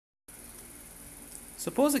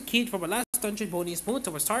Supposed Key for the Last Dungeon Boonies moved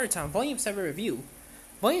to Starter Town Volume 7 review.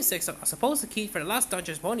 Volume 6 of Supposed Key for the Last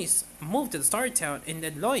Dungeon Boonies moved to the Starter Town in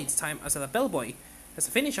Ned Lloyd's time as a bellboy. As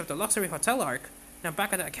the finish of the Luxury Hotel arc, now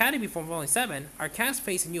back at the Academy for Volume 7, our cast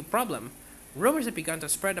face a new problem. Rumors have begun to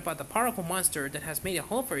spread about the powerful monster that has made a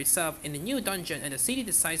home for itself in the new dungeon, and the city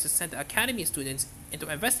decides to send the Academy students in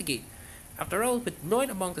to investigate. After all, with Lloyd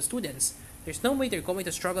among the students, there's no way they're going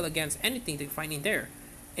to struggle against anything they find in there.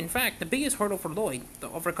 In fact, the biggest hurdle for Lloyd to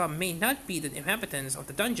overcome may not be the inhabitants of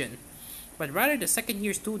the dungeon, but rather the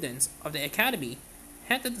second-year students of the Academy.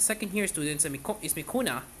 Head of the second-year students is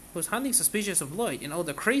Mikuna, who's hunting suspicious of Lloyd and all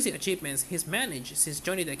the crazy achievements he's managed since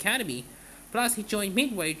joining the Academy. Plus, he joined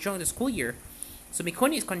midway during the school year, so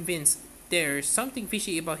Mikuna is convinced there's something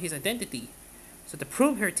fishy about his identity. So to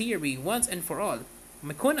prove her theory once and for all,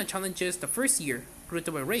 Mikuna challenges the first year group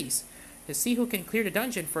to a race to see who can clear the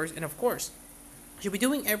dungeon first, and of course, she'll be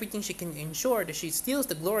doing everything she can ensure that she steals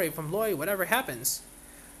the glory from Lloyd whatever happens.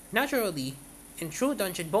 Naturally, in true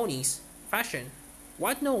Dungeon Boonies fashion,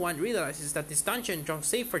 what no one realizes is that this dungeon drawn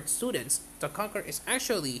safe for students to conquer is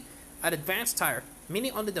actually an advanced tier,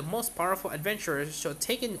 meaning only the most powerful adventurers shall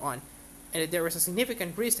take it on, and that there is a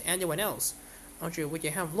significant risk to anyone else. Andre, would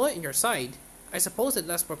you have Lloyd on your side? I suppose it's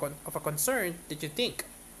less of a concern than you think.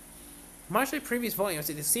 Much like previous volumes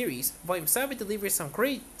in this series, Volume 7 delivers some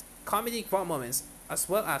great comedic moments as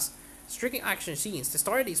well as striking action scenes. The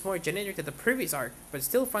story is more generic than the previous arc, but it's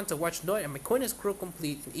still fun to watch Lloyd and Mikuna's crew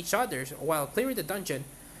complete each other while clearing the dungeon.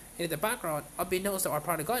 And in the background, unbeknownst to our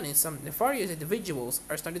protagonists, some nefarious individuals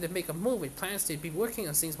are starting to make a move with plans to be working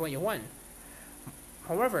on since Volume 1.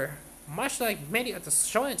 However, much like many of the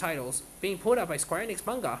shonen titles being put out by Square Enix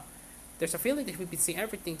manga, there's a feeling that we've been seeing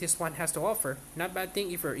everything this one has to offer. Not a bad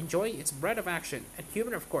thing if you're enjoying its breadth of action and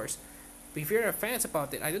humor, of course. But if you're fans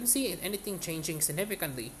about it, I don't see anything changing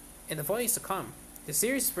significantly in the volumes to come. The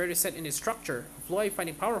series is very set in its structure of Lloyd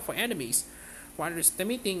finding powerful enemies while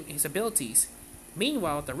underestimating his abilities.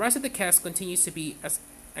 Meanwhile, the rest of the cast continues to be as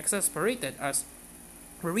exasperated as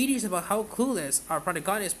readers about how clueless our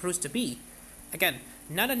protagonist proves to be. Again,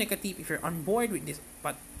 not a negative if you're on board with this,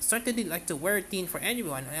 but certainly like to wear it thin for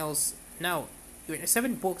anyone else. Now, you're in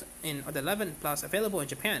 7 books in the 11 plus available in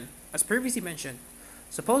Japan. As previously mentioned,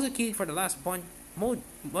 Supposed Key for the Last Dungeon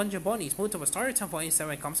Boonies moved to a Starter Town Volume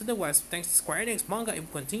 7 comes to the West thanks to Square Enix manga.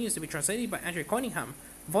 It continues to be translated by Andrew Cunningham.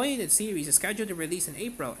 Volume of the series is scheduled to release in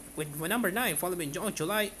April, with number 9 following in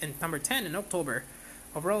July and number 10 in October.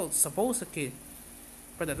 Overall, Supposed Key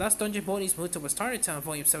for the Last Dungeon Boonies moved to a Starter Town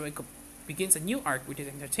Volume 7 begins a new arc which is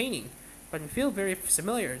entertaining, but we feel very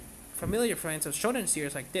familiar fans of shonen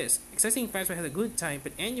series like this. Existing fans will have a good time,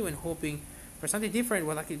 but anyone hoping for something different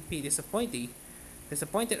will likely be disappointed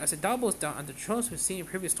as it doubles down on the tropes we've seen in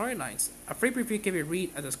previous storylines. A free preview can be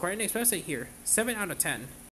read at the Square Enix website here. 7 out of 10.